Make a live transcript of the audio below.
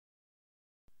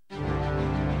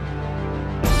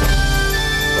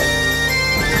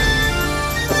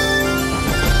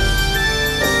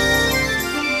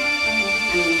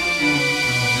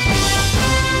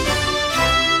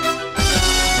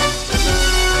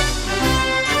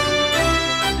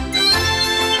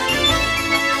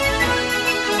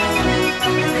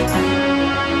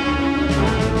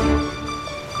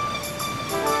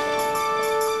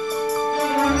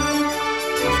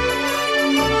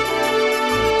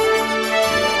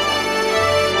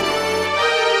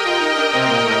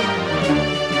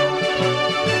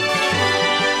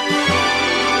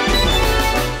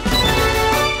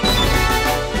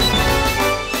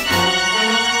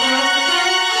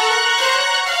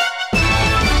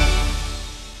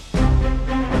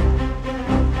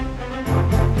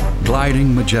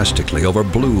gliding majestically over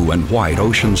blue and white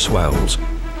ocean swells,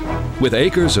 with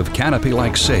acres of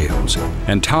canopy-like sails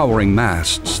and towering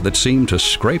masts that seemed to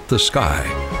scrape the sky.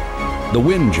 The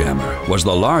Windjammer was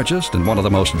the largest and one of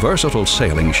the most versatile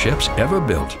sailing ships ever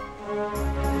built.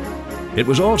 It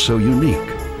was also unique,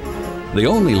 the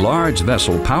only large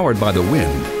vessel powered by the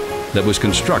wind that was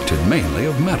constructed mainly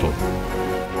of metal.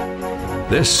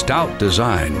 This stout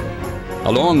design,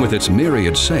 along with its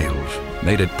myriad sails,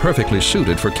 made it perfectly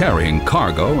suited for carrying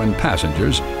cargo and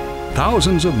passengers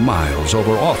thousands of miles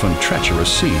over often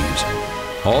treacherous seas,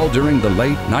 all during the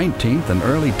late 19th and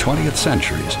early 20th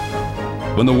centuries,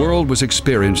 when the world was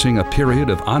experiencing a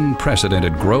period of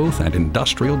unprecedented growth and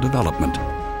industrial development.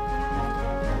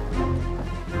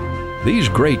 These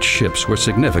great ships were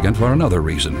significant for another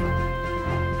reason.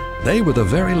 They were the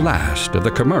very last of the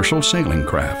commercial sailing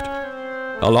craft,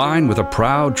 a line with a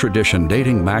proud tradition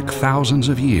dating back thousands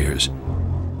of years.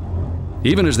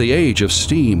 Even as the age of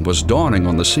steam was dawning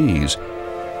on the seas,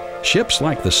 ships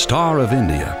like the Star of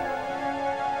India,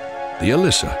 the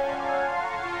Elissa,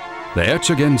 the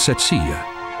Setsia,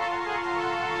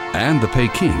 and the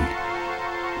Peking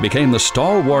became the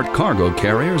stalwart cargo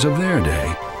carriers of their day,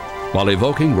 while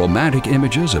evoking romantic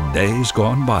images of days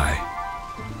gone by.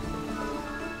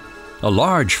 A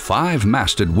large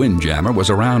 5-masted windjammer was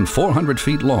around 400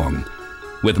 feet long,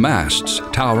 with masts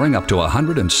towering up to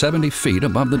 170 feet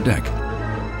above the deck.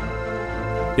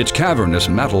 Its cavernous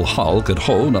metal hull could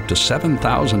hold up to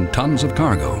 7,000 tons of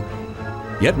cargo,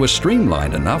 yet was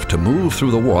streamlined enough to move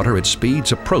through the water at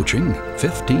speeds approaching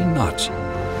 15 knots.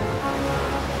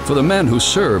 For the men who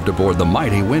served aboard the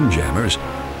mighty Windjammers,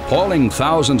 hauling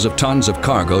thousands of tons of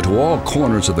cargo to all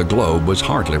corners of the globe was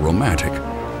hardly romantic.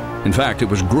 In fact, it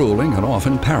was grueling and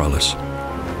often perilous.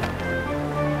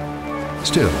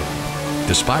 Still,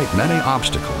 despite many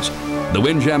obstacles, the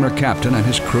Windjammer captain and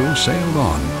his crew sailed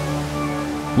on.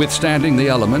 Withstanding the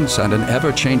elements and an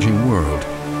ever-changing world,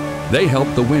 they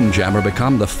helped the Windjammer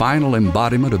become the final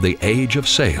embodiment of the age of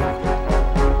sail,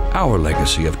 our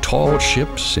legacy of tall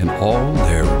ships in all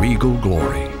their regal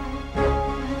glory.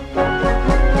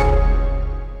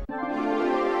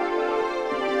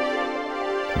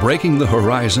 Breaking the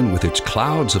horizon with its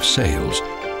clouds of sails,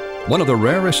 one of the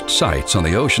rarest sights on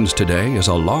the oceans today is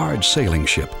a large sailing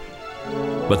ship.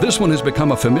 But this one has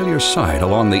become a familiar sight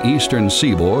along the eastern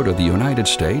seaboard of the United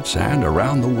States and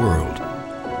around the world.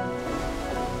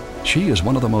 She is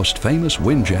one of the most famous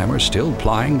windjammers still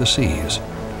plying the seas,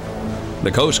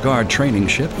 the Coast Guard training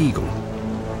ship Eagle.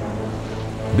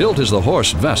 Built as the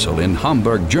Horst vessel in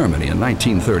Hamburg, Germany in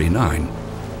 1939,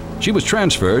 she was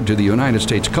transferred to the United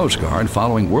States Coast Guard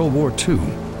following World War II.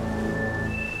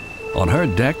 On her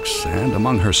decks and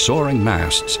among her soaring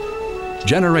masts,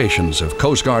 generations of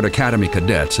Coast Guard Academy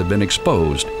cadets have been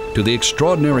exposed to the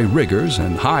extraordinary rigors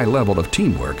and high level of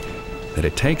teamwork that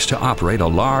it takes to operate a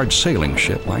large sailing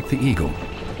ship like the Eagle.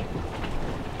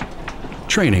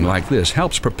 Training like this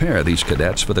helps prepare these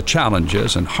cadets for the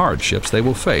challenges and hardships they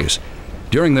will face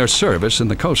during their service in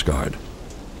the Coast Guard.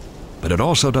 But it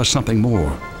also does something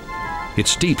more. It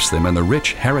steeps them in the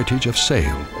rich heritage of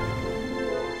sail,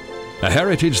 a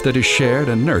heritage that is shared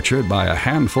and nurtured by a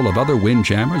handful of other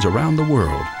windjammers around the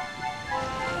world.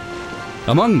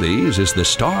 Among these is the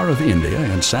Star of India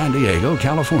in San Diego,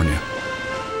 California.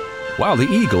 While the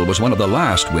Eagle was one of the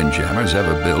last windjammers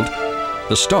ever built,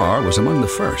 the Star was among the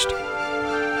first.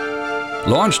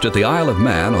 Launched at the Isle of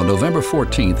Man on November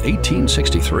 14,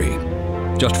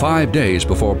 1863, just 5 days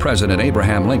before President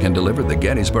Abraham Lincoln delivered the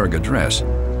Gettysburg Address,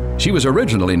 she was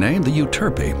originally named the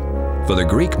Euterpe, for the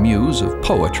Greek muse of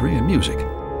poetry and music.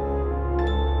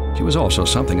 She was also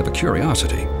something of a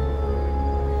curiosity.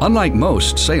 Unlike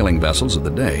most sailing vessels of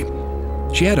the day,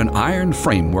 she had an iron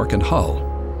framework and hull.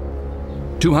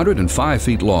 205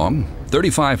 feet long,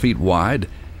 35 feet wide,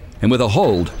 and with a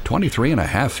hold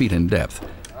 23.5 feet in depth,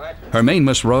 her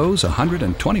mainmast rose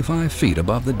 125 feet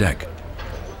above the deck.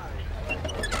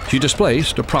 She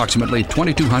displaced approximately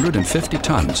 2,250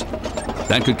 tons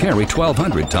and could carry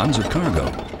 1,200 tons of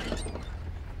cargo.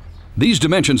 These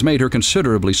dimensions made her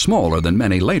considerably smaller than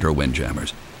many later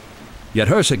windjammers, yet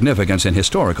her significance in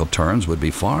historical terms would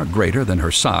be far greater than her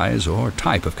size or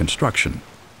type of construction.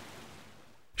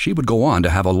 She would go on to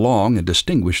have a long and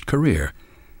distinguished career,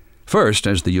 first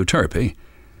as the Euterpe,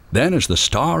 then as the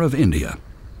Star of India,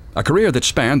 a career that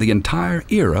spanned the entire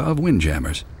era of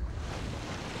windjammers.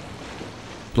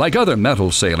 Like other metal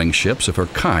sailing ships of her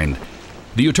kind,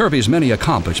 the Euterpe's many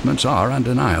accomplishments are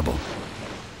undeniable.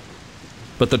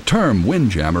 But the term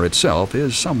windjammer itself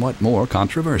is somewhat more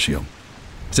controversial,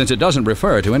 since it doesn't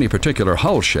refer to any particular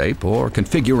hull shape or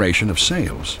configuration of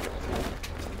sails.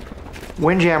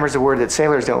 Windjammer is a word that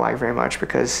sailors don't like very much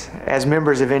because as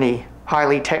members of any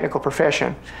highly technical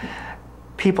profession,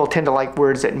 people tend to like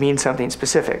words that mean something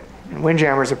specific. And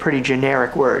windjammer is a pretty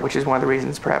generic word, which is one of the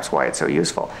reasons perhaps why it's so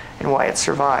useful and why it's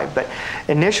survived. But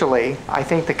initially, I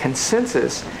think the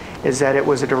consensus is that it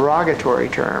was a derogatory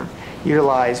term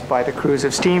utilized by the crews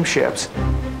of steamships.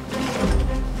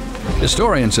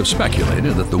 Historians have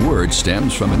speculated that the word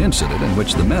stems from an incident in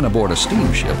which the men aboard a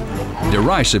steamship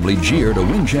derisively jeered a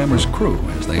windjammer's crew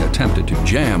as they attempted to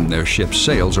jam their ship's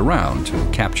sails around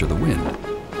to capture the wind.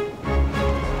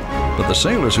 But the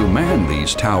sailors who manned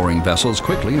these towering vessels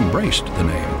quickly embraced the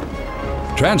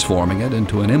name, transforming it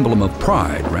into an emblem of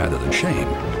pride rather than shame.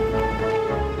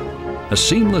 A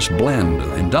seamless blend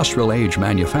of industrial-age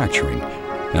manufacturing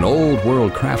and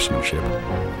old-world craftsmanship,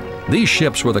 these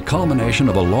ships were the culmination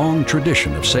of a long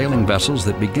tradition of sailing vessels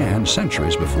that began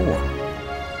centuries before.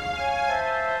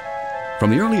 From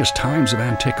the earliest times of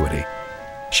antiquity,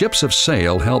 ships of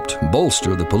sail helped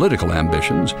bolster the political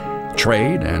ambitions,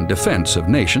 trade, and defense of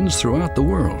nations throughout the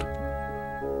world.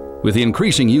 With the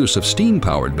increasing use of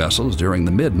steam-powered vessels during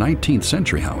the mid-19th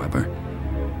century, however,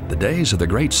 the days of the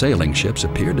great sailing ships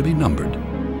appeared to be numbered.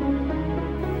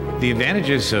 The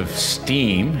advantages of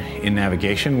steam in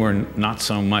navigation were not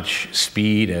so much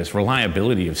speed as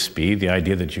reliability of speed, the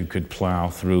idea that you could plow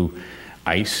through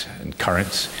ice and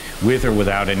currents with or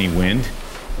without any wind.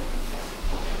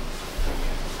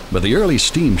 But the early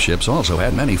steamships also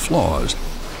had many flaws.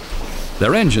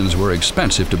 Their engines were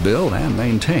expensive to build and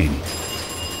maintain.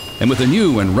 And with the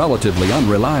new and relatively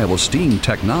unreliable steam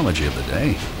technology of the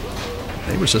day,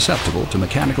 they were susceptible to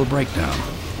mechanical breakdown.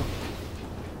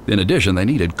 In addition, they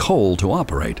needed coal to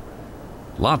operate,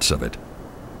 lots of it,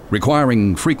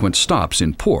 requiring frequent stops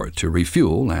in port to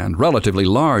refuel and relatively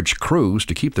large crews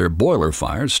to keep their boiler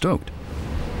fires stoked.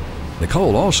 The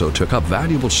coal also took up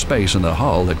valuable space in the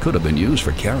hull that could have been used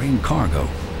for carrying cargo.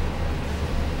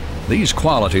 These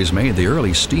qualities made the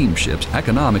early steamships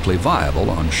economically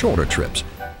viable on shorter trips,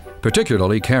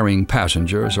 particularly carrying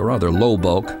passengers or other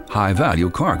low-bulk, high-value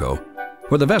cargo,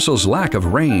 where the vessel's lack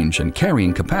of range and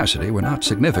carrying capacity were not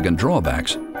significant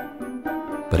drawbacks.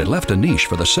 But it left a niche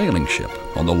for the sailing ship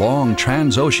on the long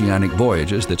transoceanic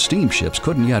voyages that steamships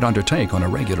couldn't yet undertake on a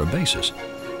regular basis.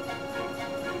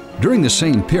 During the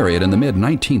same period in the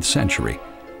mid-19th century,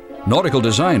 nautical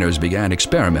designers began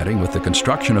experimenting with the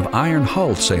construction of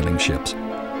iron-hulled sailing ships,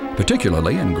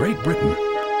 particularly in Great Britain.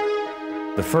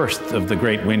 The first of the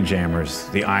great windjammers,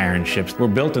 the iron ships, were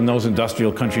built in those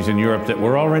industrial countries in Europe that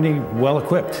were already well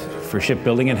equipped for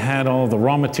shipbuilding and had all the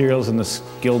raw materials and the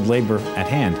skilled labor at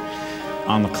hand.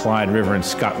 On the Clyde River in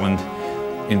Scotland,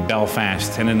 in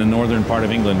Belfast, and in the northern part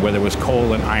of England where there was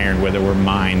coal and iron, where there were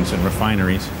mines and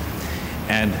refineries,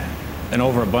 and an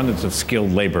overabundance of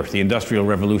skilled labor. The Industrial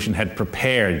Revolution had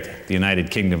prepared the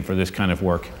United Kingdom for this kind of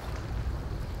work.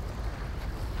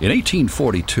 In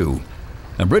 1842,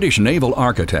 a British naval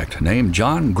architect named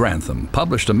John Grantham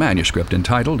published a manuscript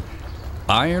entitled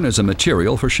 "Iron as a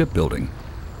Material for Shipbuilding,"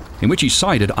 in which he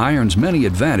cited iron's many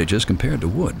advantages compared to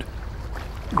wood.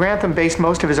 Grantham based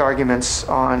most of his arguments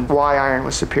on why iron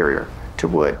was superior to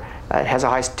wood. It has a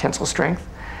high tensile strength.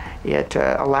 It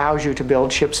allows you to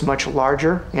build ships much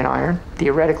larger in iron,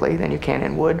 theoretically, than you can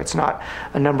in wood. It's not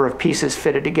a number of pieces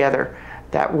fitted together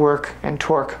that work and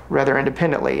torque rather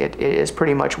independently. It is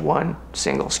pretty much one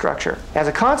single structure. As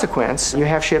a consequence, you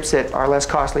have ships that are less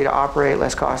costly to operate,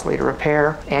 less costly to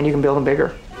repair, and you can build them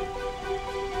bigger.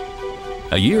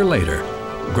 A year later,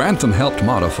 Grantham helped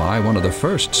modify one of the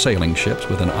first sailing ships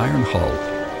with an iron hull,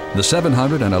 the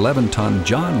 711-ton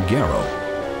John Garrow,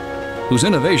 whose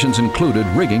innovations included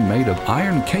rigging made of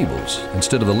iron cables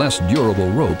instead of the less durable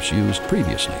ropes used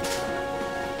previously.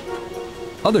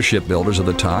 Other shipbuilders of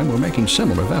the time were making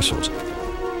similar vessels.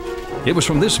 It was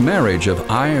from this marriage of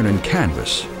iron and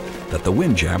canvas that the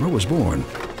Windjammer was born.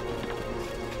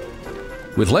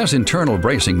 With less internal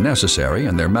bracing necessary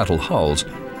in their metal hulls,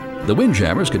 the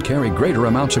Windjammers could carry greater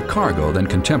amounts of cargo than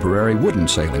contemporary wooden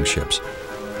sailing ships,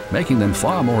 making them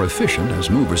far more efficient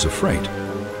as movers of freight.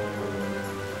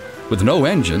 With no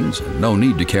engines and no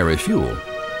need to carry fuel,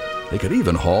 they could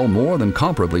even haul more than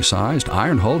comparably sized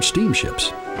iron-hulled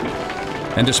steamships.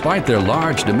 And despite their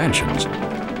large dimensions,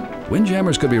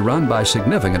 Windjammers could be run by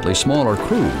significantly smaller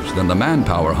crews than the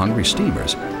manpower-hungry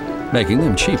steamers, making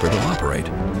them cheaper to operate.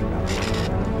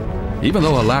 Even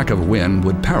though a lack of wind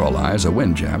would paralyze a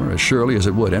Windjammer as surely as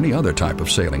it would any other type of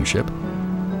sailing ship,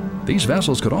 these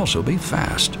vessels could also be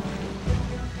fast.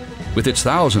 With its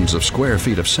thousands of square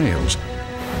feet of sails,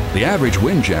 the average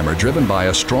Windjammer driven by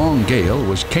a strong gale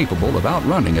was capable of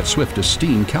outrunning its swiftest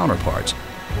steam counterparts,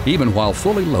 even while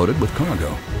fully loaded with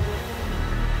cargo.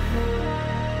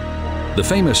 The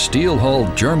famous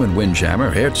steel-hulled German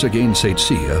windjammer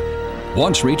Herzogin-Seitsia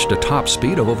once reached a top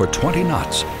speed of over 20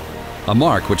 knots, a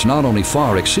mark which not only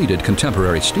far exceeded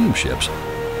contemporary steamships,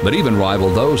 but even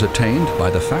rivaled those attained by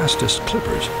the fastest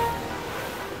clippers.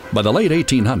 By the late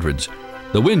 1800s,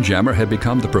 the windjammer had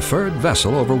become the preferred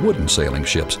vessel over wooden sailing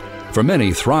ships for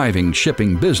many thriving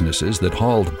shipping businesses that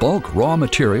hauled bulk raw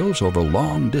materials over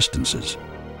long distances.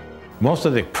 Most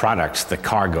of the products, the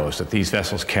cargoes that these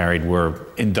vessels carried, were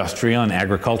industrial and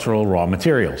agricultural raw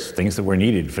materials, things that were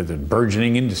needed for the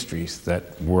burgeoning industries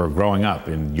that were growing up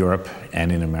in Europe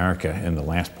and in America in the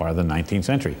last part of the 19th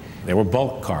century. They were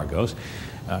bulk cargoes,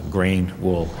 grain,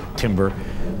 wool, timber,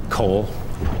 coal,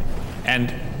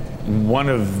 and one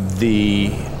of the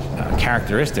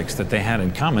characteristics that they had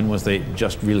in common was they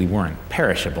just really weren't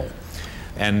perishable.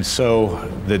 And so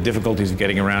the difficulties of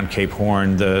getting around Cape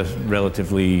Horn, the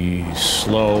relatively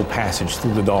slow passage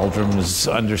through the doldrums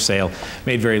under sail,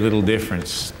 made very little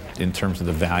difference in terms of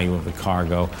the value of the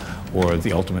cargo or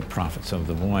the ultimate profits of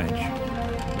the voyage.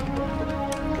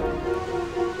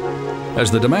 As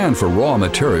the demand for raw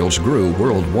materials grew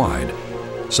worldwide,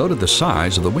 so did the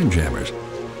size of the windjammers.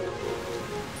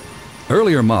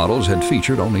 Earlier models had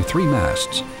featured only 3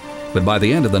 masts, but by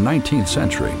the end of the 19th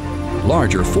century,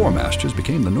 larger 4-masters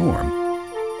became the norm,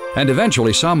 and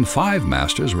eventually some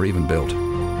 5-masters were even built.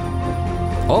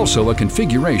 Also, a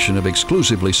configuration of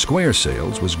exclusively square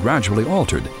sails was gradually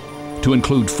altered to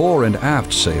include fore and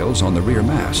aft sails on the rear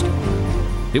mast.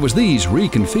 It was these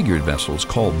reconfigured vessels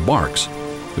called barks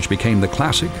which became the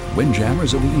classic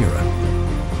windjammers of the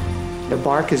era. The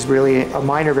bark is really a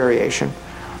minor variation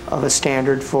of a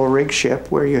standard full rig ship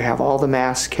where you have all the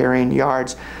masts carrying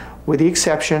yards, with the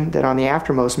exception that on the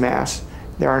aftermost mast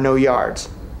there are no yards.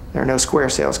 There are no square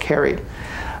sails carried.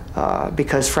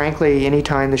 Because frankly,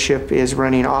 anytime the ship is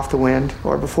running off the wind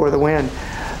or before the wind,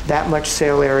 that much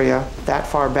sail area that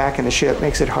far back in the ship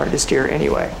makes it hard to steer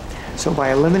anyway. So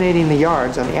by eliminating the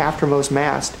yards on the aftermost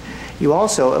mast, you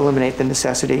also eliminate the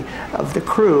necessity of the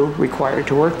crew required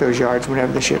to work those yards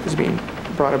whenever the ship is being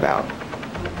brought about.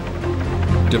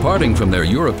 Departing from their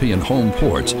European home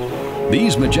ports,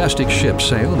 these majestic ships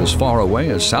sailed as far away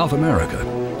as South America,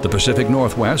 the Pacific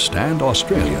Northwest, and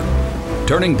Australia,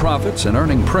 turning profits and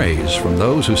earning praise from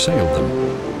those who sailed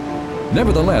them.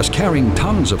 Nevertheless, carrying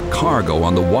tons of cargo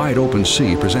on the wide open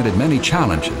sea presented many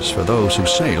challenges for those who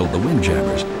sailed the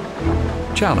windjammers.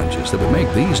 Challenges that would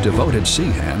make these devoted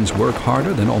sea hands work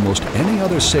harder than almost any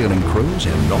other sailing crews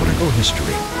in nautical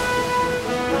history.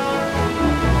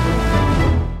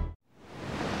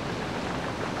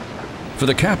 For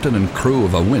the captain and crew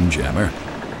of a windjammer,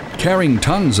 carrying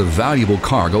tons of valuable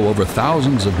cargo over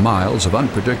thousands of miles of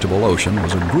unpredictable ocean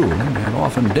was a grueling and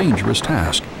often dangerous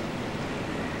task.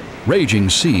 Raging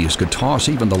seas could toss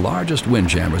even the largest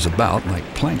windjammers about like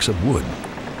planks of wood.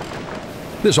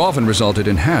 This often resulted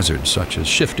in hazards such as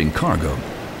shifting cargo,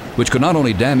 which could not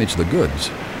only damage the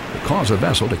goods, but cause a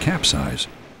vessel to capsize.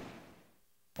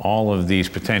 All of these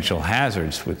potential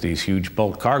hazards with these huge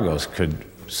bulk cargoes could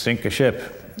sink a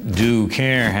ship. Due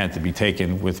care had to be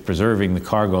taken with preserving the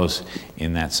cargoes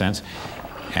in that sense.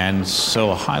 And so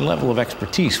a high level of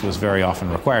expertise was very often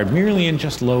required, merely in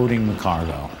just loading the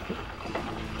cargo.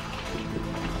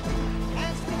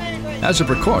 As a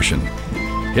precaution,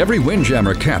 every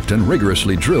windjammer captain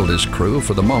rigorously drilled his crew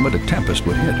for the moment a tempest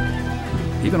would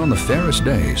hit. Even on the fairest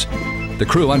days, the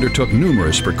crew undertook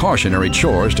numerous precautionary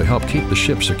chores to help keep the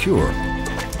ship secure,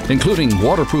 including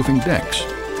waterproofing decks,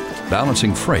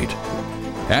 balancing freight,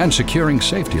 and securing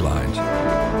safety lines.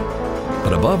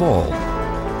 But above all,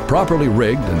 properly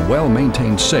rigged and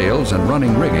well-maintained sails and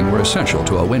running rigging were essential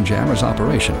to a windjammer's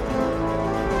operation.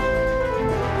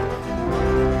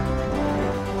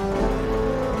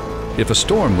 If a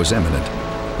storm was imminent,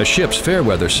 a ship's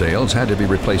fair-weather sails had to be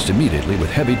replaced immediately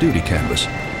with heavy-duty canvas.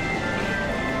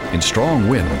 In strong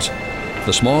winds,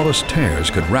 the smallest tears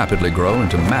could rapidly grow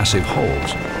into massive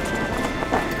holes.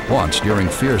 Once, during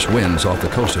fierce winds off the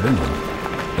coast of England,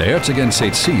 the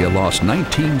Herzogin-Seitsia lost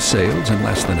 19 sails in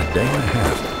less than a day and a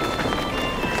half.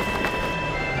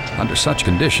 Under such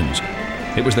conditions,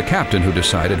 it was the captain who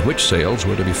decided which sails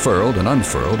were to be furled and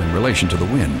unfurled in relation to the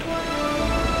wind.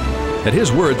 At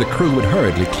his word, the crew would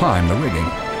hurriedly climb the rigging,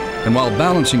 and while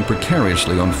balancing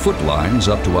precariously on foot lines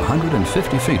up to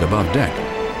 150 feet above deck,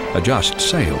 adjust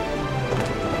sail.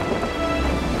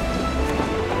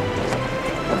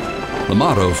 The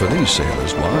motto for these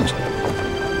sailors was,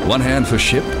 one hand for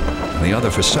ship and the other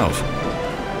for self.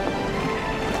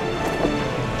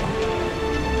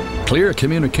 Clear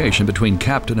communication between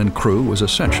captain and crew was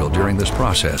essential during this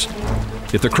process.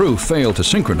 If the crew failed to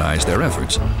synchronize their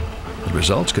efforts, the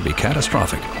results could be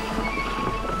catastrophic.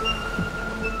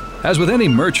 As with any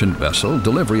merchant vessel,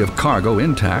 delivery of cargo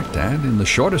intact and in the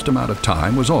shortest amount of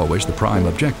time was always the prime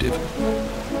objective.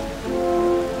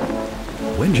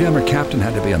 The Windjammer captain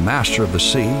had to be a master of the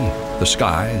sea, the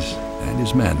skies, and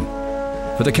his men.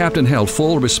 For the captain held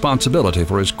full responsibility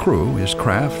for his crew, his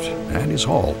craft, and his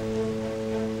haul.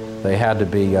 They had to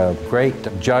be a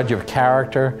great judge of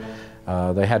character.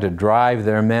 They had to drive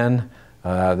their men.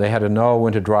 They had to know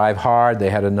when to drive hard. They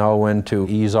had to know when to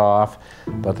ease off.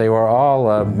 But they were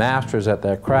all masters at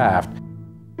their craft.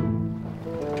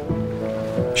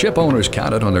 Ship owners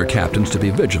counted on their captains to be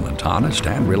vigilant, honest,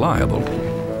 and reliable,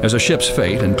 as a ship's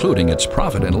fate, including its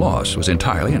profit and loss, was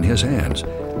entirely in his hands.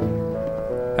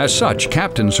 As such,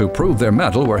 captains who proved their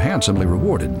mettle were handsomely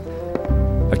rewarded.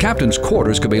 A captain's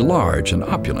quarters could be large and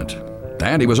opulent,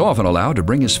 and he was often allowed to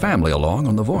bring his family along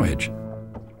on the voyage.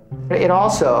 It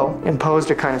also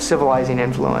imposed a kind of civilizing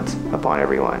influence upon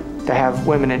everyone, to have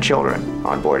women and children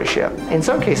on board a ship. In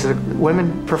some cases,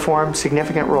 women performed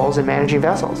significant roles in managing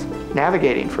vessels.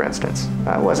 Navigating, for instance,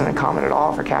 wasn't uncommon at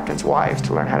all for captains' wives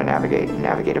to learn how to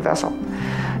navigate a vessel.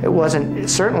 It wasn't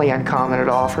certainly uncommon at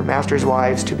all for masters'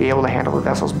 wives to be able to handle the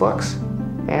vessel's books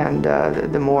and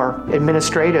the more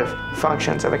administrative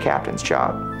functions of a captain's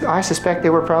job. I suspect they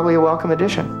were probably a welcome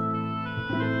addition.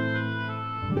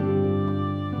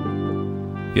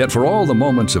 Yet for all the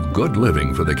moments of good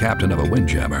living for the captain of a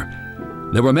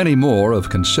Windjammer, there were many more of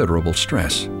considerable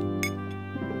stress.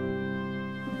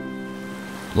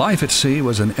 Life at sea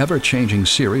was an ever-changing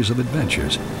series of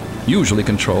adventures, usually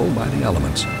controlled by the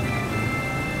elements.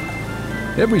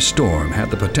 Every storm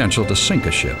had the potential to sink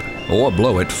a ship or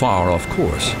blow it far off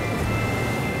course.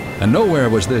 And nowhere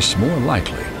was this more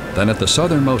likely than at the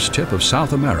southernmost tip of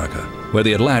South America, where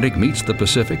the Atlantic meets the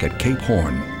Pacific at Cape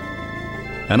Horn,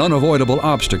 an unavoidable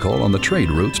obstacle on the trade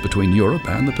routes between Europe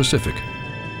and the Pacific.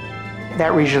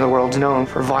 That region of the world is known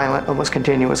for violent, almost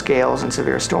continuous gales and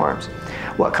severe storms.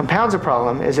 What compounds the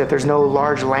problem is that there's no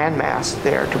large landmass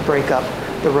there to break up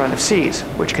the run of seas,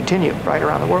 which continue right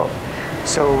around the world.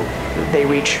 So they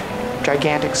reach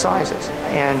gigantic sizes.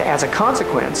 And as a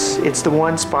consequence, it's the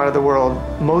one spot of the world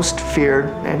most feared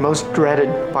and most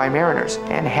dreaded by mariners,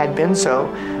 and had been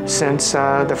so since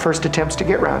the first attempts to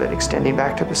get around it, extending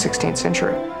back to the 16th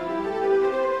century.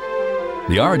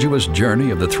 The arduous journey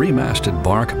of the three-masted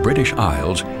bark British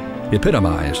Isles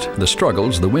epitomized the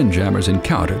struggles the Windjammers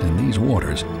encountered in these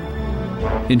waters.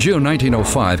 In June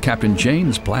 1905, Captain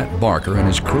James Platt Barker and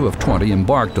his crew of 20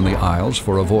 embarked on the Isles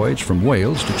for a voyage from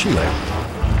Wales to Chile,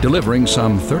 delivering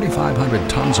some 3,500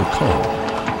 tons of coal.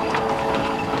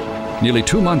 Nearly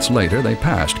 2 months later, they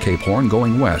passed Cape Horn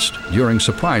going west during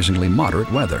surprisingly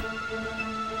moderate weather.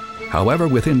 However,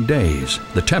 within days,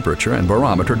 the temperature and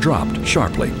barometer dropped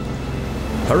sharply.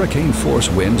 Hurricane-force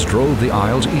winds drove the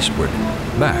Isles eastward,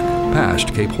 back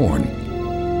past Cape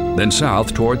Horn, then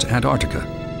south towards Antarctica.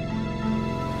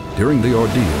 During the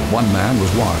ordeal, one man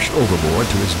was washed overboard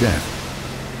to his death.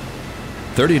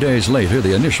 30 days later,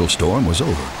 the initial storm was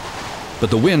over, but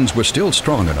the winds were still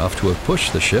strong enough to have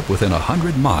pushed the ship within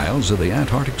 100 miles of the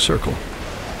Antarctic Circle.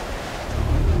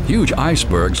 Huge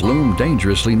icebergs loomed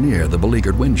dangerously near the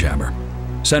beleaguered Windjammer,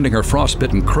 sending her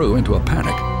frostbitten crew into a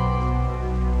panic.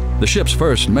 The ship's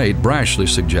first mate brashly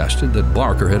suggested that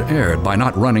Barker had erred by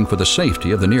not running for the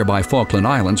safety of the nearby Falkland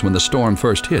Islands when the storm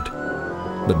first hit.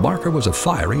 But Barker was a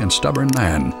fiery and stubborn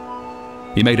man.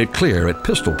 He made it clear at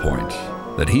pistol point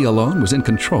that he alone was in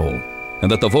control and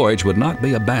that the voyage would not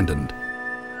be abandoned.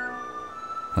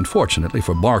 Unfortunately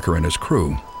for Barker and his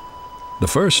crew, the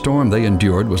first storm they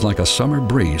endured was like a summer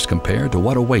breeze compared to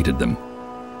what awaited them.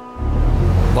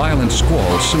 Violent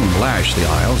squalls soon lashed the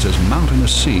Isles as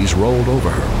mountainous seas rolled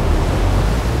over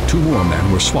her. 2 more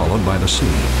men were swallowed by the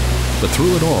sea, but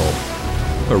through it all,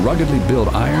 her ruggedly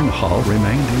built iron hull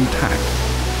remained intact,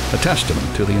 a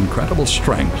testament to the incredible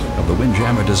strength of the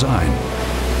Windjammer design.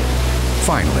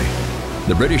 Finally,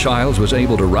 the British Isles was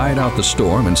able to ride out the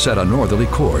storm and set a northerly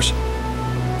course.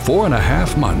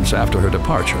 4.5 months after her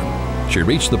departure, she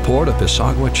reached the port of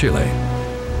Pisagua, Chile,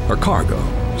 her cargo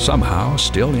somehow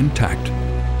still intact.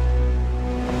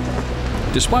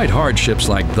 Despite hardships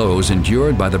like those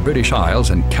endured by the British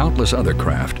Isles and countless other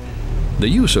craft, the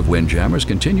use of Windjammers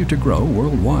continued to grow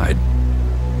worldwide.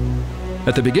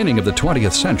 At the beginning of the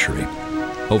 20th century,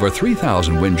 over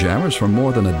 3,000 Windjammers from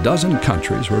more than a dozen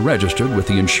countries were registered with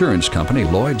the insurance company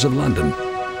Lloyd's of London.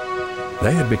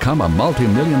 They had become a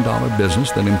multi-million-dollar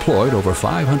business that employed over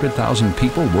 500,000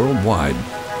 people worldwide.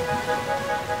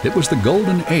 It was the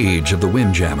golden age of the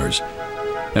Windjammers,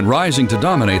 and rising to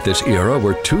dominate this era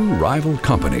were 2 rival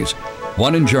companies,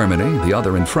 one in Germany, the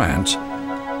other in France,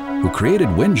 who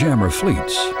created Windjammer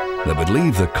fleets that would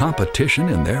leave the competition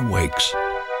in their wakes.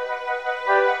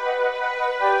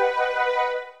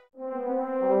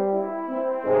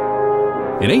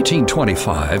 In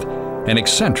 1825, an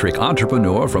eccentric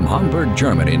entrepreneur from Hamburg,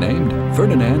 Germany named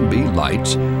Ferdinand B.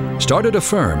 Leitz started a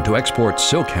firm to export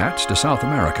silk hats to South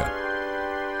America.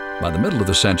 By the middle of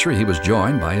the century, he was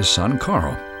joined by his son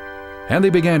Carl, and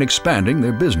they began expanding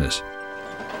their business.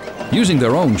 Using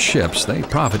their own ships, they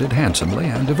profited handsomely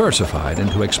and diversified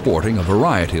into exporting a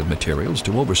variety of materials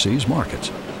to overseas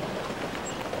markets.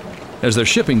 As their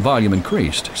shipping volume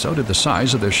increased, so did the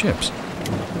size of their ships.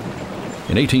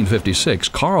 In 1856,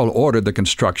 Carl ordered the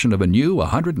construction of a new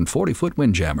 140-foot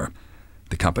Windjammer,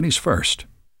 the company's first.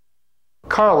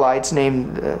 Carl Leitz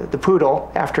named the Poodle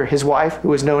after his wife, who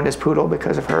was known as Poodle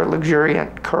because of her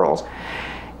luxuriant curls.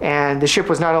 And the ship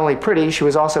was not only pretty, she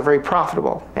was also very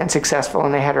profitable and successful,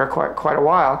 and they had her quite a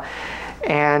while.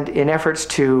 And in efforts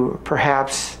to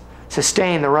perhaps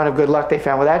sustain the run of good luck they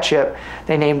found with that ship,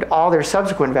 they named all their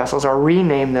subsequent vessels, or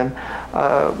renamed them,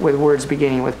 with words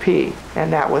beginning with P.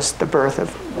 And that was the birth of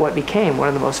what became one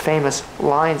of the most famous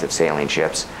lines of sailing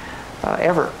ships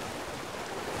ever.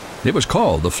 It was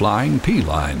called the Flying P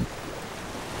Line.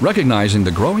 Recognizing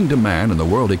the growing demand in the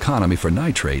world economy for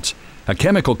nitrates, a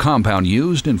chemical compound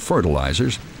used in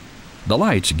fertilizers, the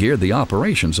Leitz geared the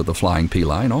operations of the Flying P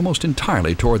Line almost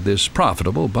entirely toward this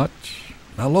profitable but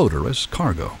malodorous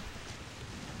cargo.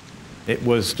 It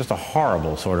was just a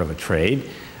horrible sort of a trade.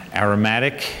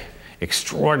 Aromatic,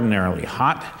 extraordinarily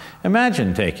hot.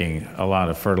 Imagine taking a lot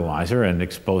of fertilizer and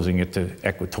exposing it to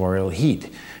equatorial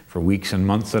heat for weeks and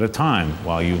months at a time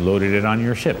while you loaded it on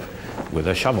your ship with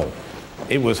a shovel.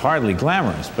 It was hardly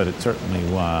glamorous, but it certainly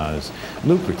was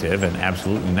lucrative and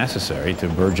absolutely necessary to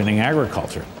burgeoning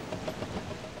agriculture.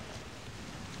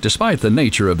 Despite the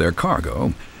nature of their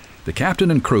cargo, the captain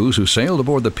and crews who sailed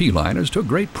aboard the P-liners took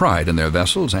great pride in their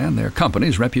vessels and their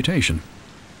company's reputation.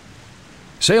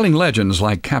 Sailing legends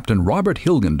like Captain Robert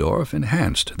Hilgendorf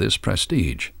enhanced this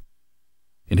prestige.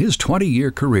 In his 20-year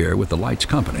career with the Leitz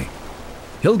Company,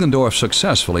 Hilgendorf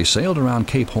successfully sailed around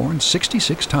Cape Horn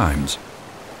 66 times,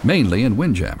 mainly in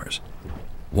Windjammers,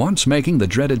 once making the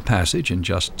dreaded passage in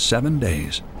just 7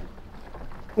 days.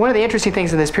 One of the interesting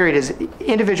things in this period is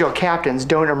individual captains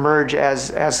don't emerge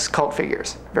as cult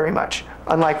figures very much,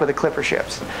 unlike with the clipper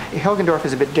ships. Hilgendorf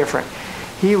is a bit different.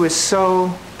 He was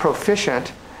so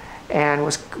proficient and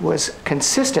was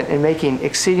consistent in making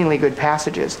exceedingly good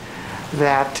passages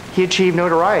that he achieved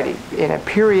notoriety in a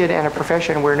period and a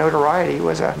profession where notoriety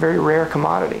was a very rare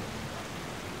commodity.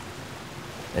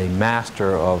 A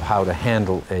master of how to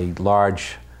handle a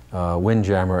large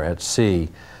windjammer at sea,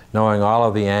 knowing all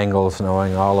of the angles,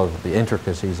 knowing all of the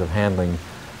intricacies of handling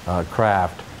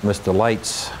craft. Mr.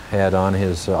 Leitz had on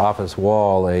his office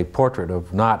wall a portrait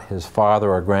of not his father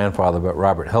or grandfather, but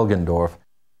Robert Hilgendorf.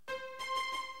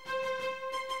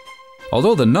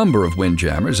 Although the number of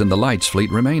Windjammers in the Leitz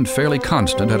fleet remained fairly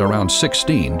constant at around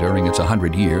 16 during its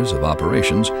 100 years of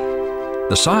operations,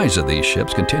 the size of these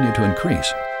ships continued to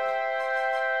increase.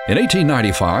 In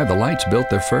 1895, the Leitz built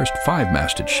their first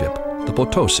 5-masted ship, the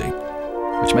Potosi,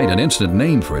 which made an instant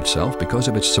name for itself because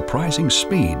of its surprising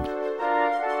speed.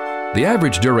 The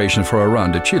average duration for a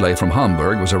run to Chile from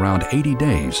Hamburg was around 80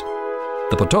 days.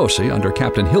 The Potosi, under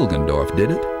Captain Hilgendorf, did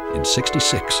it in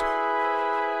 66.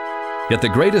 Yet the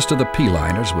greatest of the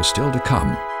P-liners was still to come.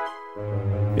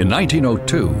 In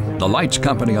 1902, the Leitz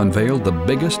Company unveiled the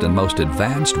biggest and most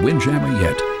advanced windjammer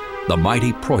yet, the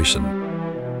mighty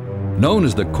Preußen. Known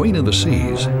as the Queen of the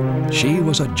Seas, she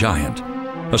was a giant,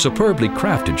 a superbly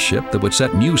crafted ship that would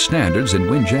set new standards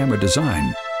in windjammer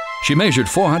design. She measured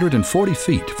 440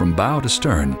 feet from bow to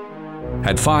stern,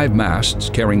 had 5 masts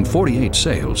carrying 48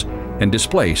 sails, and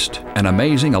displaced an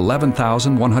amazing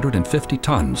 11,150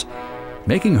 tons,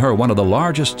 making her one of the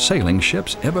largest sailing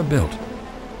ships ever built.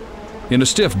 In a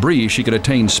stiff breeze, she could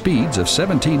attain speeds of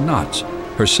 17 knots,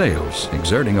 her sails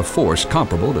exerting a force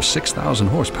comparable to 6,000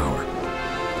 horsepower.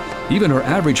 Even her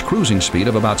average cruising speed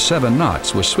of about 7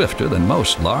 knots was swifter than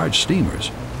most large steamers.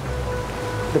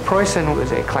 The Preußen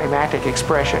was a climactic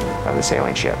expression of the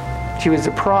sailing ship. She was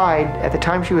the pride, at the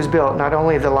time she was built, not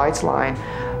only of the Leitz line,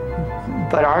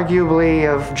 but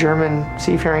arguably of German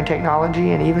seafaring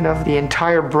technology and even of the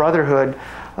entire brotherhood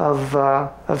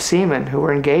of seamen who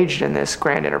were engaged in this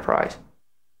grand enterprise.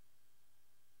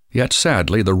 Yet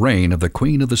sadly, the reign of the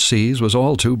Queen of the Seas was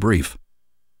all too brief.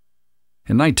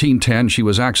 In 1910, she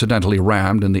was accidentally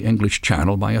rammed in the English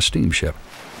Channel by a steamship.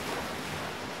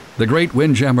 The great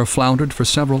Windjammer floundered for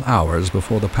several hours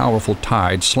before the powerful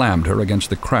tide slammed her against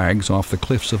the crags off the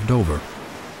cliffs of Dover.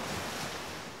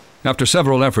 After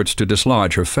several efforts to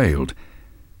dislodge her failed,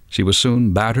 she was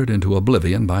soon battered into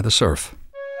oblivion by the surf.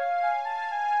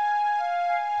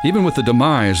 Even with the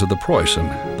demise of the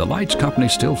Preußen, the Leitz Company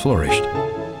still flourished.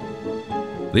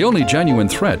 The only genuine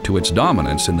threat to its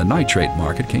dominance in the nitrate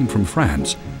market came from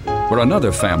France, where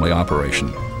another family operation,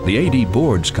 the A.D.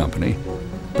 Boards Company,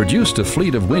 produced a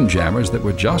fleet of windjammers that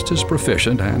were just as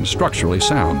proficient and structurally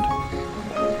sound.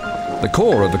 The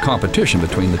core of the competition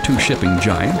between the two shipping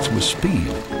giants was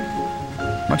speed.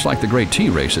 Much like the great tea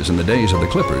races in the days of the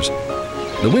clippers,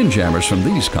 the windjammers from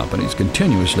these companies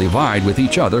continuously vied with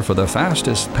each other for the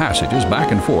fastest passages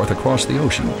back and forth across the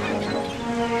ocean.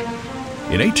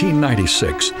 In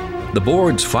 1896, the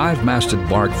Board's five-masted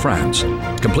bark France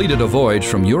completed a voyage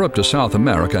from Europe to South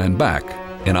America and back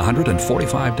in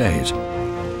 145 days.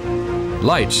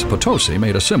 Light's Potosi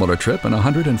made a similar trip in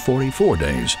 144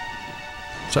 days.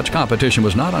 Such competition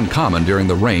was not uncommon during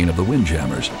the reign of the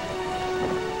windjammers.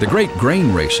 The great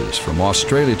grain races from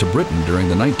Australia to Britain during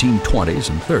the 1920s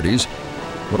and 30s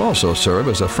would also serve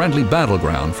as a friendly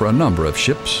battleground for a number of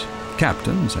ships,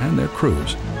 captains, and their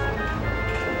crews.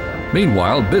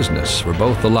 Meanwhile, business for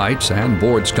both the Lights and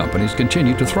Boards companies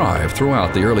continued to thrive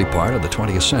throughout the early part of the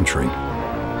 20th century,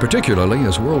 particularly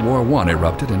as World War I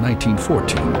erupted in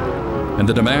 1914, and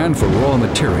the demand for raw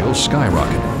materials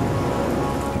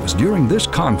skyrocketed. It was during this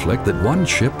conflict that one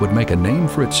ship would make a name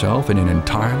for itself in an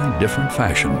entirely different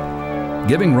fashion,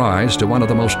 giving rise to one of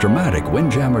the most dramatic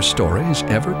windjammer stories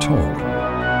ever told.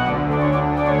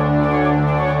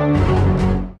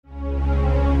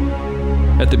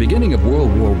 At the beginning of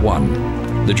World War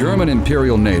I, the German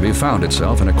Imperial Navy found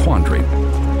itself in a quandary.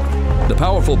 The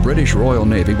powerful British Royal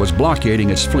Navy was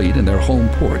blockading its fleet in their home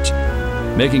ports,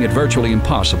 making it virtually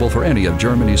impossible for any of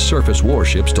Germany's surface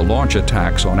warships to launch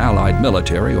attacks on Allied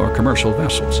military or commercial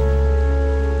vessels.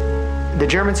 The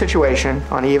German situation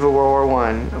on the eve of World War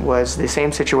I was the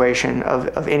same situation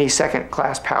of any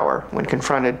second-class power when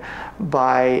confronted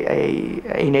by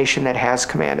a nation that has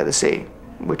command of the sea,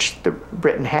 which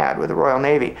Britain had with the Royal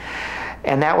Navy.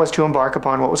 And that was to embark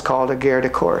upon what was called a guerre de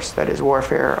course, that is,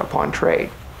 warfare upon trade.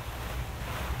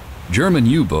 German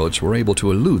U-boats were able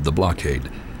to elude the blockade,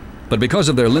 but because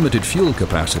of their limited fuel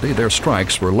capacity, their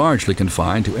strikes were largely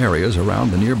confined to areas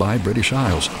around the nearby British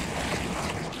Isles.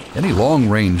 Any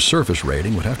long-range surface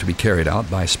raiding would have to be carried out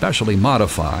by specially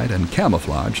modified and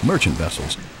camouflaged merchant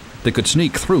vessels that could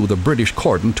sneak through the British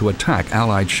cordon to attack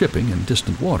Allied shipping in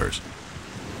distant waters.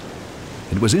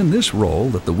 It was in this role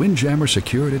that the Windjammer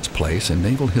secured its place in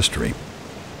naval history.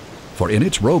 For in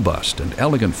its robust and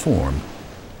elegant form,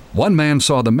 one man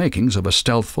saw the makings of a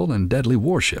stealthful and deadly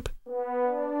warship.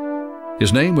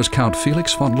 His name was Count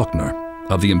Felix von Luckner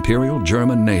of the Imperial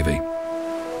German Navy.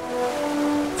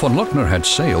 Von Luckner had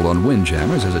sailed on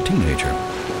windjammers as a teenager.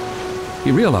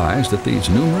 He realized that these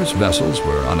numerous vessels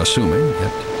were unassuming,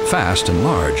 yet fast and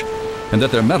large, and that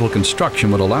their metal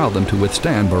construction would allow them to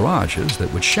withstand barrages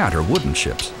that would shatter wooden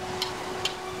ships.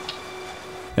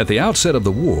 At the outset of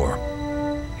the war,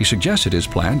 he suggested his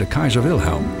plan to Kaiser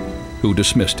Wilhelm, who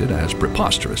dismissed it as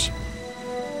preposterous.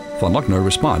 Von Luckner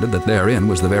responded that therein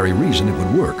was the very reason it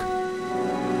would work.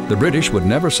 The British would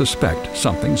never suspect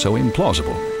something so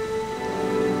implausible.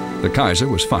 The Kaiser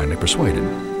was finally persuaded,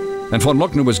 and von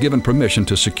Luckner was given permission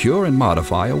to secure and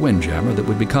modify a windjammer that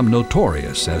would become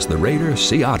notorious as the Raider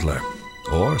Sea Adler,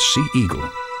 or Sea Eagle.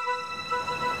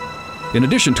 In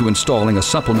addition to installing a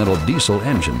supplemental diesel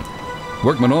engine,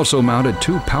 workmen also mounted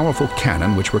two powerful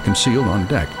cannon which were concealed on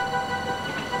deck.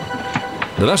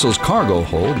 The vessel's cargo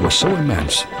hold was so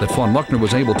immense that von Luckner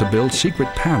was able to build secret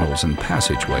panels and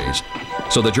passageways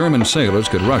so the German sailors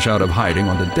could rush out of hiding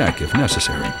on the deck if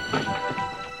necessary.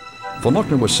 Von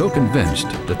Luckner was so convinced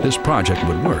that this project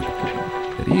would work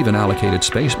that he even allocated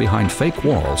space behind fake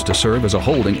walls to serve as a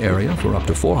holding area for up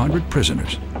to 400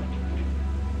 prisoners.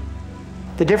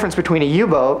 The difference between a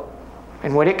U-boat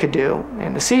and what it could do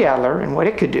and the Sea Adler and what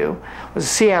it could do was the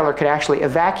Sea Adler could actually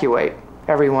evacuate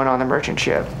everyone on the merchant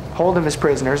ship, hold them as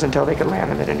prisoners until they could land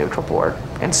them at a neutral port,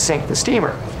 and sink the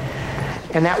steamer.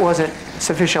 And that wasn't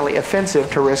sufficiently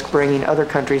offensive to risk bringing other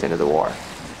countries into the war.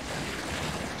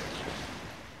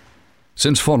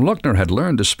 Since von Luckner had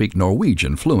learned to speak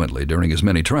Norwegian fluently during his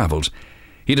many travels,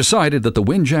 he decided that the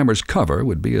Windjammer's cover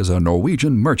would be as a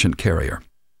Norwegian merchant carrier.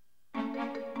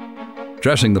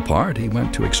 Dressing the part, he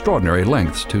went to extraordinary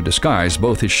lengths to disguise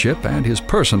both his ship and his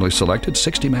personally selected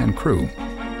 60-man crew.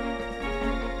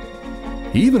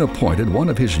 He even appointed one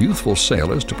of his youthful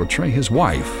sailors to portray his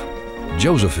wife,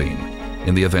 Josephine,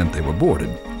 in the event they were boarded.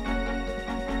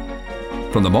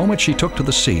 From the moment she took to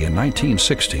the sea in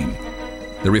 1916,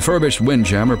 the refurbished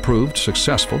Windjammer proved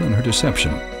successful in her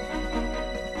deception.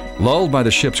 Lulled by the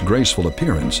ship's graceful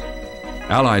appearance,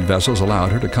 Allied vessels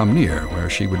allowed her to come near, where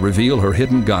she would reveal her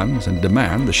hidden guns and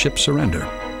demand the ship's surrender.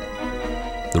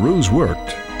 The ruse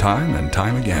worked time and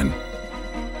time again.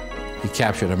 He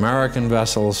captured American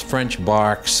vessels, French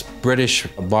barks, British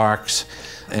barks,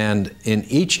 and in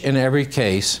each and every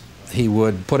case, he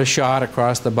would put a shot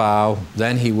across the bow,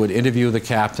 then he would interview the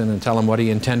captain and tell him what he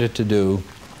intended to do.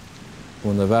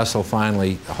 When the vessel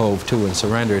finally hove to and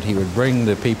surrendered, he would bring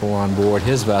the people on board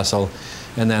his vessel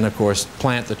and then, of course,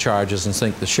 plant the charges and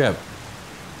sink the ship.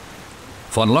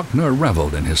 Von Luckner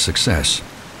reveled in his success.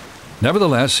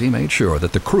 Nevertheless, he made sure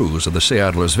that the crews of the Sea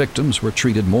Adler's victims were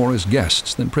treated more as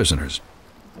guests than prisoners.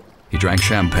 He drank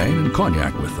champagne and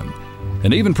cognac with them,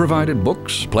 and even provided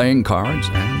books, playing cards,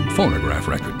 and phonograph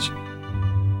records.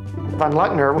 Von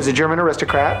Luckner was a German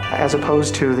aristocrat, as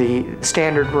opposed to the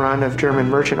standard run of German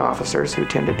merchant officers who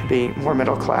tended to be more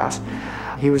middle class.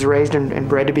 He was raised and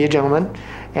bred to be a gentleman,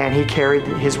 and he carried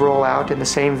his role out in the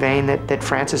same vein that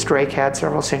Francis Drake had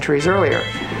several centuries earlier,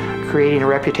 creating a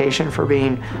reputation for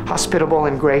being hospitable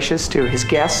and gracious to his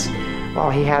guests while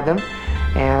he had them,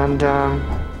 and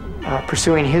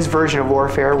pursuing his version of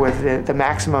warfare with the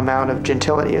maximum amount of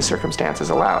gentility as circumstances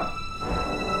allowed.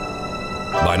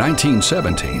 By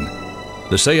 1917,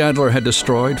 the Sea Adler had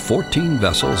destroyed 14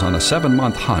 vessels on a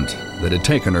 7-month hunt that had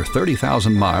taken her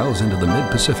 30,000 miles into the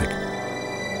mid-Pacific.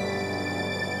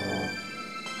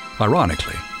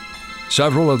 Ironically,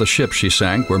 several of the ships she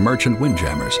sank were merchant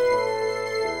windjammers.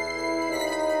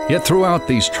 Yet throughout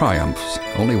these triumphs,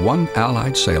 only one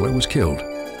Allied sailor was killed.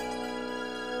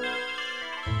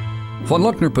 Von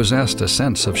Luckner possessed a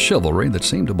sense of chivalry that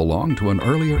seemed to belong to an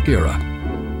earlier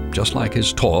era, just like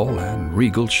his tall and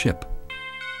regal ship.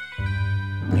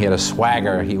 He had a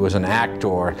swagger, he was an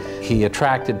actor, he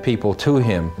attracted people to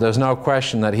him. There's no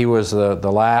question that he was the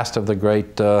last of the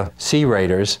great sea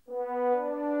raiders.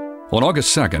 On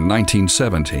August 2nd,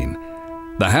 1917,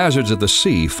 the hazards of the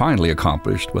sea finally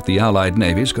accomplished what the Allied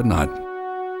navies could not.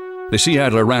 The Sea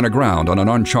Adler ran aground on an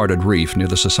uncharted reef near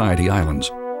the Society Islands.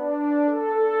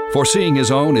 Foreseeing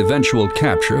his own eventual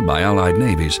capture by Allied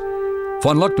navies,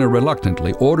 von Luckner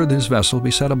reluctantly ordered his vessel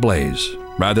be set ablaze,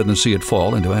 rather than see it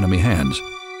fall into enemy hands.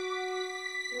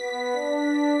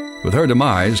 With her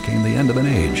demise came the end of an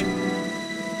age.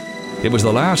 It was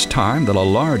the last time that a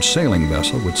large sailing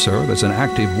vessel would serve as an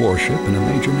active warship in a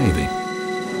major navy.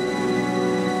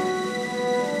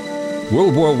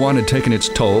 World War I had taken its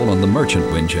toll on the merchant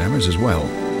windjammers as well.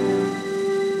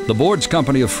 The Boards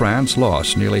Company of France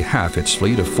lost nearly half its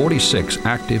fleet of 46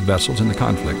 active vessels in the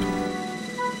conflict.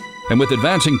 And with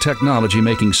advancing technology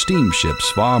making steamships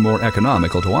far more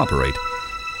economical to operate,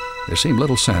 there seemed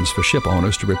little sense for ship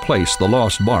owners to replace the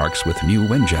lost barks with new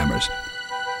windjammers.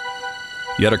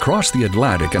 Yet across the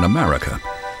Atlantic in America,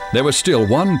 there was still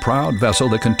one proud vessel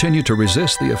that continued to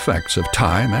resist the effects of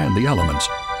time and the elements.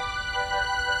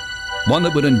 One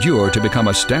that would endure to become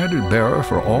a standard bearer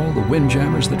for all the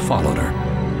windjammers that followed her.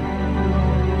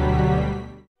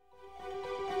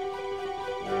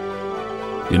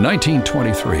 In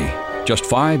 1923, just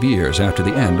 5 years after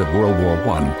the end of World War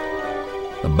I,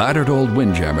 a battered old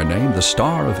windjammer named the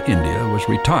Star of India was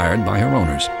retired by her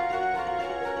owners.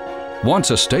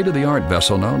 Once a state-of-the-art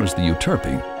vessel known as the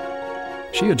Euterpe,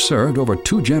 she had served over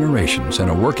 2 generations in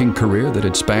a working career that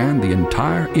had spanned the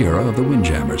entire era of the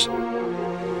windjammers.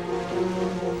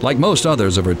 Like most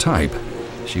others of her type,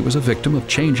 she was a victim of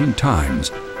changing times,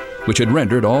 which had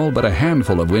rendered all but a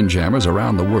handful of windjammers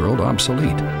around the world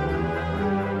obsolete.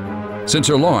 Since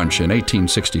her launch in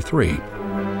 1863,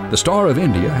 the Star of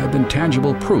India had been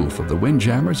tangible proof of the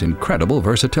windjammer's incredible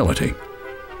versatility,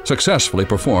 successfully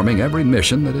performing every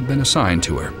mission that had been assigned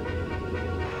to her.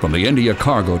 From the India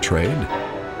cargo trade,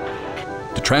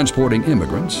 to transporting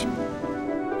immigrants,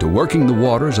 to working the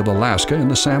waters of Alaska in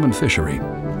the salmon fishery.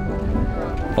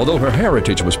 Although her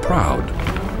heritage was proud,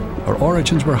 her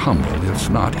origins were humble, if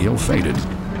not ill-fated.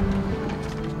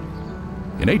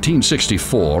 In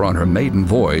 1864, on her maiden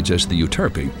voyage as the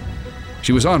Euterpe,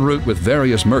 she was en route with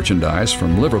various merchandise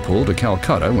from Liverpool to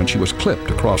Calcutta when she was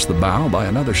clipped across the bow by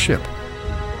another ship.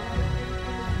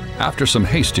 After some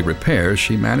hasty repairs,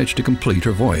 she managed to complete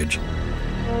her voyage.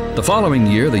 The following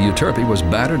year, the Euterpe was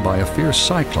battered by a fierce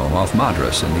cyclone off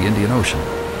Madras in the Indian Ocean.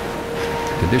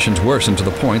 Conditions worsened to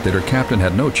the point that her captain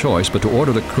had no choice but to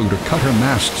order the crew to cut her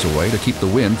masts away to keep the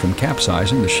wind from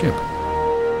capsizing the ship.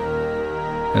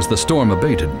 As the storm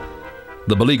abated,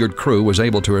 the beleaguered crew was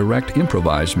able to erect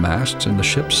improvised masts and the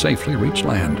ship safely reached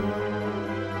land.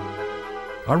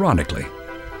 Ironically,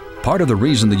 part of the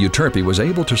reason the Euterpe was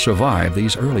able to survive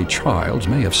these early trials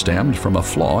may have stemmed from a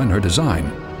flaw in her design.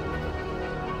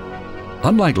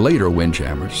 Unlike later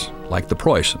windjammers, like the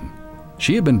Preußen,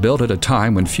 she had been built at a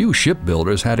time when few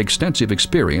shipbuilders had extensive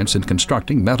experience in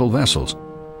constructing metal vessels.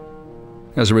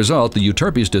 As a result, the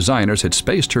Euterpe's designers had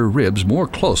spaced her ribs more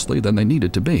closely than they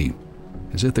needed to be.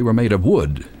 as if they were made of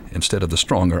wood instead of the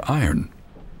stronger iron.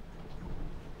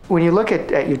 When you look at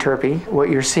Euterpe, what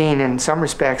you're seeing in some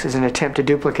respects is an attempt to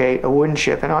duplicate a wooden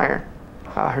ship in iron.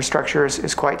 Her structure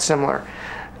is quite similar.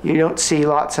 You don't see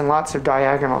lots and lots of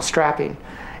diagonal strapping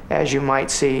as you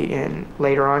might see in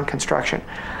later on construction.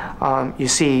 You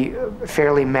see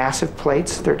fairly massive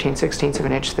plates, 13/16 of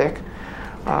an inch thick,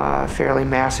 fairly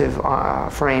massive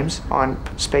frames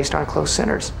spaced on close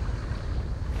centers.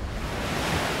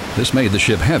 This made the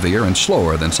ship heavier and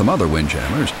slower than some other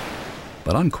windjammers,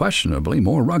 but unquestionably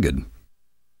more rugged.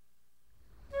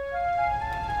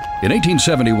 In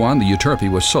 1871, the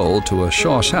Euterpe was sold to a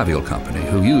Shaw Saviel company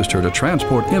who used her to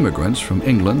transport immigrants from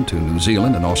England to New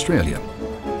Zealand and Australia.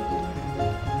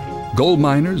 Gold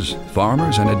miners,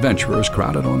 farmers, and adventurers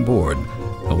crowded on board,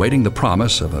 awaiting the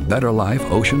promise of a better life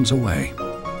oceans away.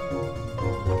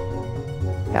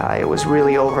 It was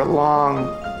really over long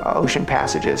ocean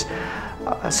passages,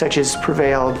 such as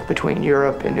prevailed between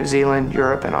Europe and New Zealand,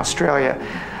 Europe and Australia,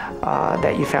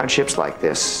 that you found ships like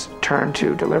this turned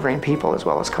to delivering people as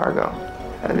well as cargo.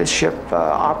 This ship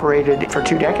operated for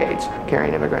 2 decades,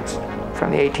 carrying immigrants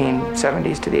from the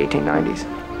 1870s to the 1890s.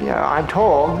 I'm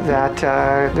told that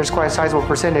there's quite a sizable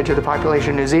percentage of the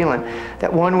population of New Zealand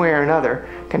that one way or another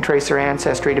can trace their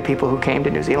ancestry to people who came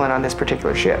to New Zealand on this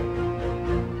particular ship.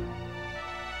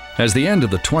 As the end of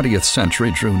the 20th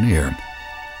century drew near,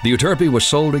 the Euterpe was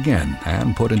sold again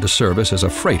and put into service as a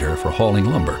freighter for hauling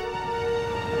lumber.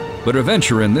 But her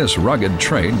venture in this rugged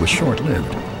trade was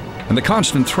short-lived, and the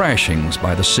constant thrashings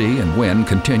by the sea and wind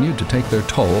continued to take their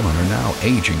toll on her now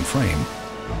aging frame.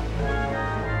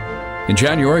 In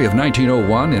January of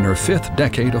 1901, in her 5th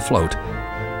decade afloat,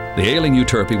 the ailing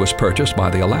Euterpe was purchased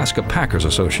by the Alaska Packers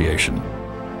Association,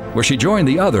 where she joined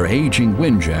the other aging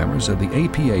windjammers of the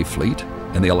APA fleet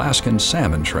in the Alaskan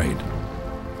salmon trade.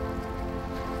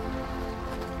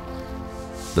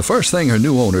 The first thing her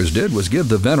new owners did was give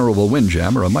the venerable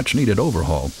windjammer a much-needed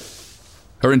overhaul.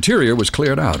 Her interior was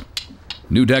cleared out,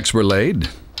 new decks were laid,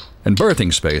 and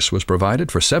berthing space was provided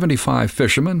for 75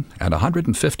 fishermen and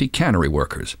 150 cannery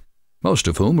workers, most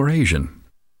of whom were Asian.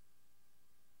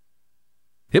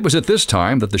 It was at this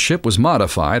time that the ship was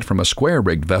modified from a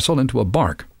square-rigged vessel into a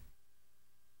bark.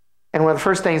 And one of the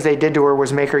first things they did to her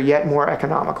was make her yet more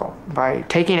economical by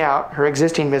taking out her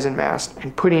existing mizzen mast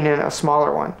and putting in a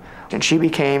smaller one. And she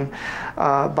became,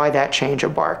 by that change, a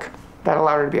bark. That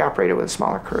allowed her to be operated with a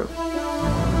smaller crew.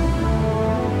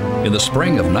 In the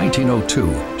spring of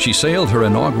 1902, she sailed her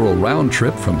inaugural round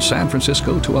trip from San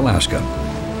Francisco to Alaska,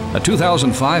 a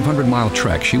 2,500-mile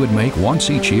trek she would make once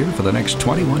each year for the next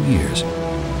 21 years.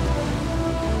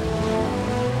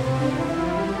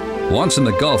 Once in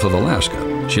the Gulf of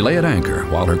Alaska, she lay at anchor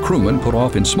while her crewmen put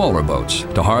off in smaller boats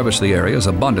to harvest the area's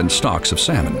abundant stocks of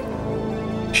salmon.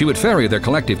 She would ferry their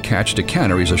collective catch to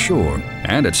canneries ashore,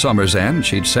 and at summer's end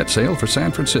she'd set sail for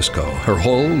San Francisco, her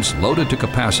holds loaded to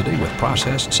capacity with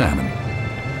processed salmon.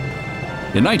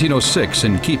 In 1906,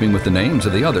 in keeping with the names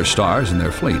of the other stars in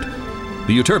their fleet,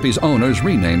 the Euterpe's owners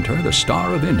renamed her the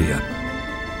Star of India.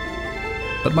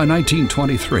 But by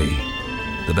 1923,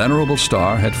 the venerable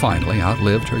star had finally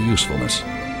outlived her usefulness.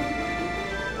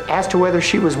 As to whether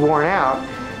she was worn out,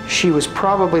 she was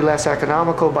probably less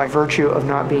economical by virtue of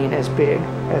not being as big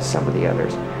as some of the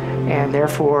others. And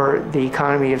therefore, the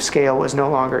economy of scale was no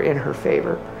longer in her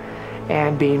favor.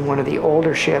 And being one of the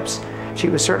older ships, she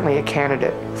was certainly a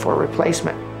candidate for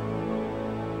replacement.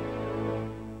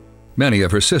 Many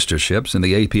of her sister ships in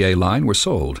the APA line were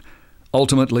sold,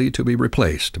 ultimately to be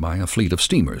replaced by a fleet of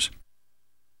steamers.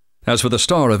 As for the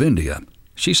Star of India,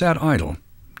 she sat idle,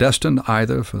 destined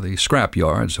either for the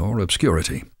scrapyards or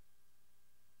obscurity.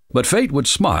 But fate would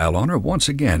smile on her once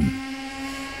again.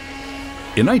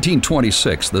 In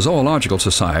 1926, the Zoological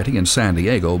Society in San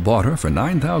Diego bought her for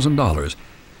 $9,000,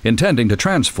 intending to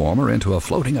transform her into a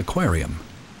floating aquarium.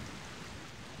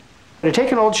 To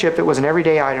take an old ship that was an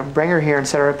everyday item, bring her here and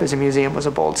set her up as a museum was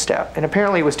a bold step. And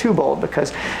apparently it was too bold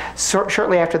because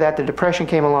shortly after that the Depression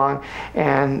came along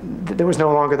and there was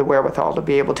no longer the wherewithal to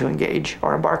be able to engage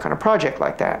or embark on a project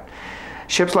like that.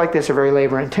 Ships like this are very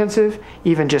labor intensive.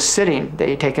 Even just sitting,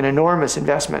 they take an enormous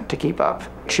investment to keep up.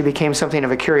 She became something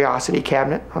of a curiosity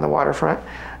cabinet on the waterfront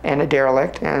and a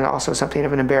derelict and also something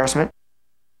of an embarrassment.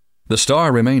 The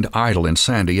Star remained idle in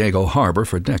San Diego harbor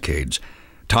for decades,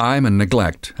 time and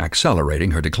neglect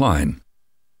accelerating her decline.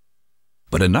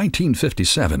 But in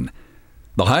 1957,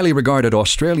 the highly regarded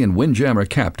Australian windjammer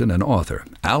captain and author,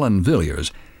 Alan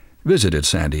Villiers, visited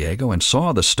San Diego and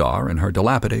saw the Star in her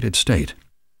dilapidated state.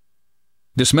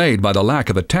 Dismayed by the lack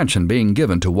of attention being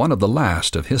given to one of the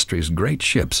last of history's great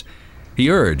ships, he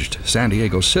urged San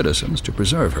Diego citizens to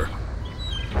preserve her.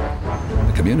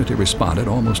 the community responded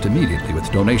almost immediately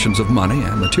with donations of money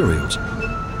and materials.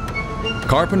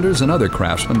 Carpenters and other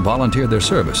craftsmen volunteered their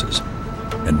services,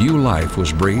 and new life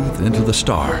was breathed into the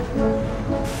Star.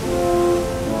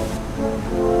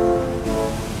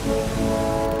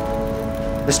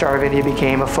 The Star of India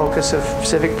became a focus of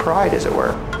civic pride, as it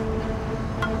were.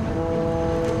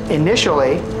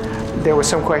 Initially, there was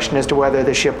some question as to whether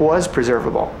the ship was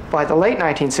preservable. By the late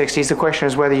 1960s, the question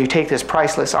was whether you take this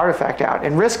priceless artifact out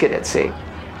and risk it at sea.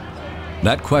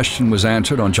 That question was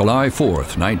answered on July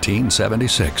 4th,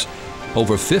 1976,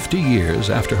 over 50 years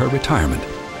after her retirement.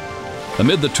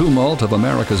 Amid the tumult of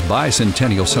America's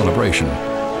bicentennial celebration,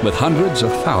 with hundreds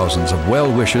of thousands of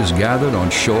well-wishers gathered on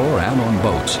shore and on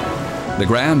boats, the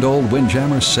grand old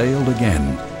Windjammers sailed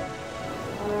again.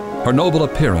 Her noble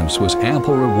appearance was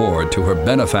ample reward to her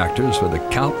benefactors for the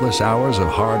countless hours of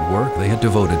hard work they had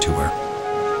devoted to her.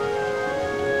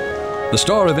 The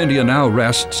Star of India now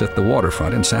rests at the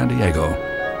waterfront in San Diego,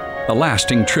 a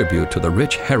lasting tribute to the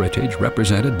rich heritage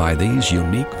represented by these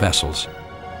unique vessels.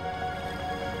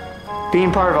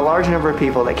 Being part of a large number of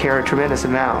people that care a tremendous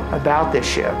amount about this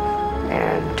ship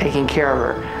and taking care of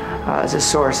her is a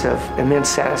source of immense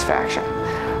satisfaction.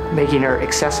 Making her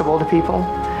accessible to people,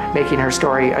 making her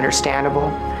story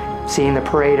understandable, seeing the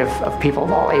parade of people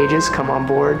of all ages come on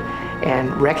board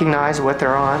and recognize what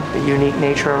they're on, the unique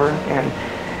nature of her,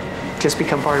 and just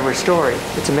become part of her story.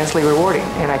 It's immensely rewarding,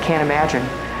 and I can't imagine,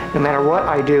 no matter what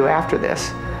I do after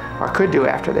this, or could do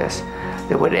after this,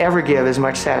 that would ever give as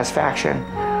much satisfaction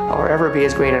or ever be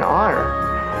as great an honor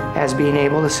as being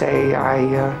able to say,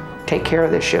 I take care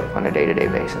of this ship on a day-to-day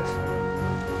basis.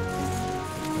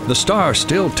 The Star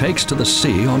still takes to the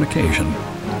sea on occasion,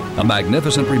 a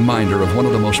magnificent reminder of one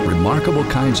of the most remarkable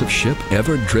kinds of ship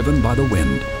ever driven by the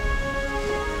wind.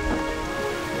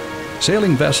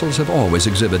 Sailing vessels have always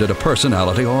exhibited a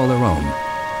personality all their own,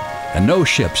 and no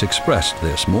ships expressed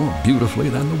this more beautifully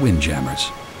than the Windjammers.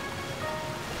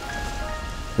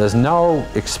 There's no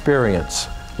experience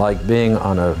like being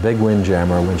on a big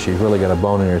windjammer when she's really got a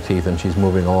bone in her teeth and she's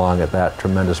moving along at that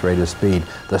tremendous rate of speed.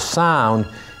 The sound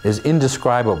is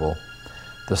indescribable.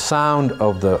 The sound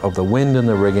of the wind in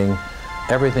the rigging,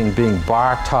 everything being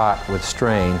bar-taut with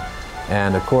strain,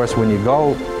 and of course when you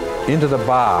go into the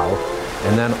bow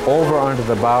and then over onto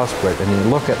the bowsprit and you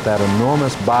look at that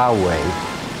enormous bow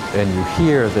wave and you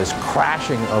hear this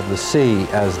crashing of the sea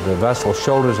as the vessel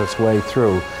shoulders its way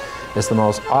through, it's the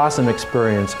most awesome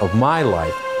experience of my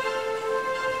life.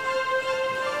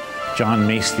 John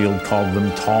Masefield called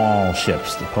them tall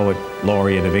ships, the poet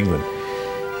laureate of England.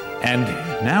 And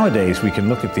nowadays we can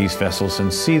look at these vessels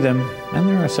and see them, and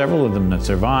there are several of them that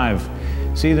survive,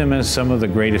 see them as some of the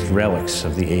greatest relics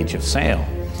of the age of sail.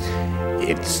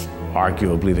 It's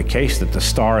arguably the case that the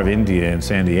Star of India in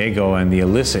San Diego and the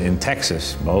Alyssa in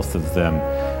Texas, both of them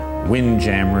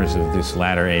windjammers of this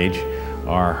latter age,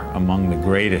 are among the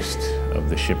greatest of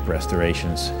the ship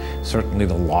restorations, certainly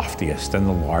the loftiest and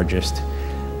the largest.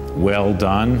 Well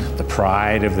done, the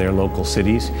pride of their local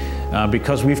cities,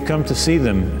 because we've come to see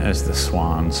them as the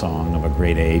swan song of a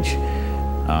great age,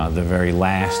 the very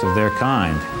last of their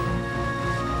kind.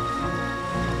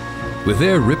 With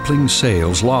their rippling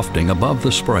sails lofting above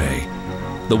the spray,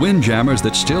 the windjammers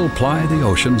that still ply the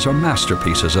oceans are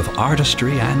masterpieces of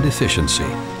artistry and efficiency.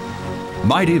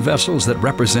 Mighty vessels that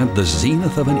represent the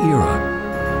zenith of an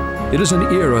era. It is an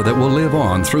era that will live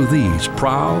on through these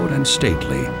proud and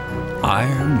stately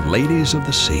iron ladies of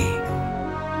the sea.